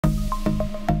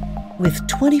With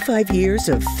 25 years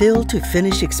of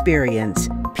fill-to-finish experience,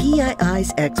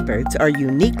 PII's experts are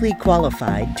uniquely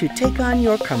qualified to take on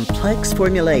your complex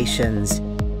formulations.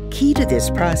 Key to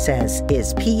this process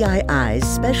is PII's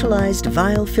specialized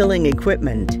vial filling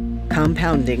equipment.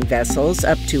 Compounding vessels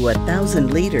up to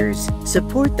 1,000 liters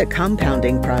support the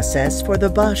compounding process for the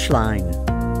Bosch line.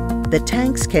 The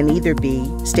tanks can either be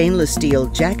stainless steel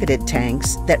jacketed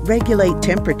tanks that regulate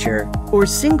temperature or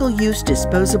single-use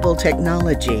disposable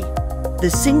technology. The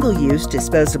single-use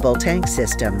disposable tank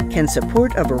system can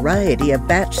support a variety of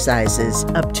batch sizes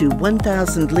up to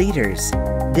 1,000 liters.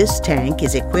 This tank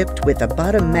is equipped with a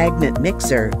bottom magnet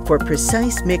mixer for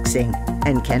precise mixing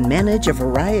and can manage a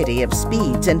variety of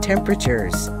speeds and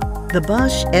temperatures. The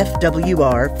Bosch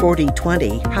FWR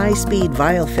 4020 high-speed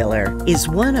vial filler is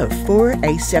one of 4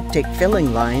 aseptic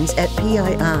filling lines at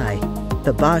PII.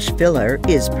 The Bosch filler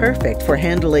is perfect for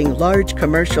handling large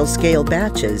commercial-scale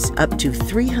batches up to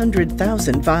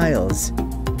 300,000 vials.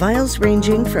 Vials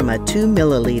ranging from a 2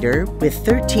 milliliter with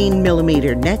 13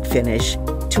 millimeter neck finish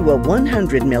to a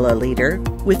 100 milliliter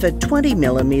with a 20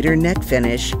 millimeter neck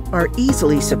finish are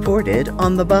easily supported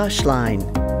on the Bosch line.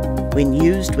 When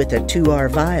used with a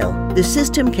 2R vial, the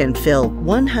system can fill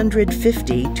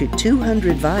 150 to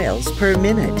 200 vials per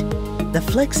minute. The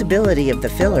flexibility of the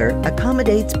filler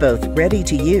accommodates both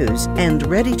ready-to-use and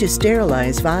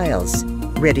ready-to-sterilize vials.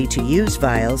 Ready-to-use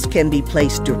vials can be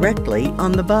placed directly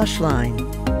on the Bosch line.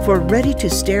 For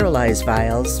ready-to-sterilize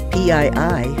vials,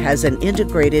 PII has an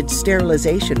integrated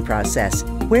sterilization process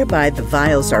whereby the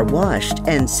vials are washed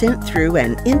and sent through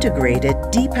an integrated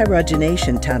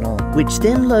depyrogenation tunnel, which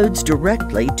then loads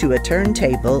directly to a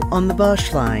turntable on the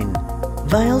Bosch line.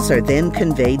 Vials are then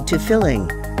conveyed to filling.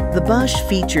 The Bosch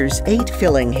features 8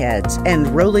 filling heads and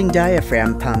rolling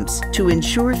diaphragm pumps to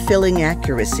ensure filling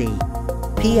accuracy.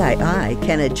 PII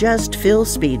can adjust fill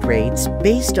speed rates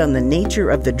based on the nature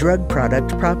of the drug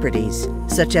product properties,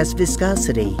 such as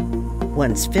viscosity.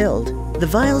 Once filled, the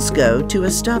vials go to a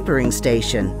stoppering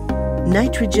station.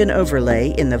 Nitrogen overlay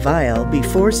in the vial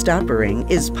before stoppering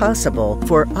is possible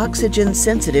for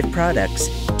oxygen-sensitive products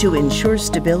to ensure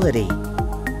stability.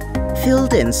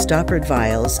 Filled and stoppered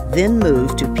vials then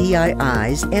move to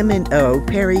PII's M&O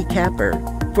Peri capper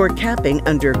for capping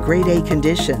under grade A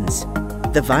conditions.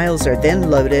 The vials are then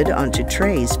loaded onto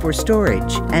trays for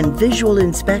storage and visual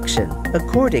inspection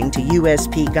according to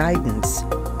USP guidance.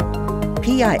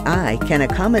 PII can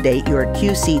accommodate your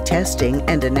QC testing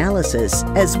and analysis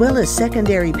as well as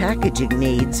secondary packaging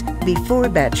needs before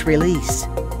batch release.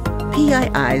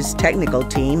 PII's technical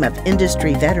team of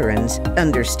industry veterans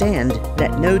understand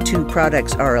that no two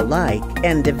products are alike,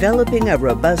 and developing a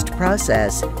robust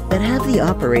process that have the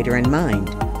operator in mind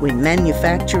when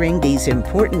manufacturing these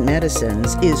important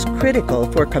medicines is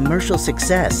critical for commercial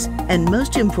success and,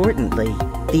 most importantly,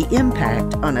 the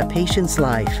impact on a patient's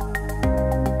life.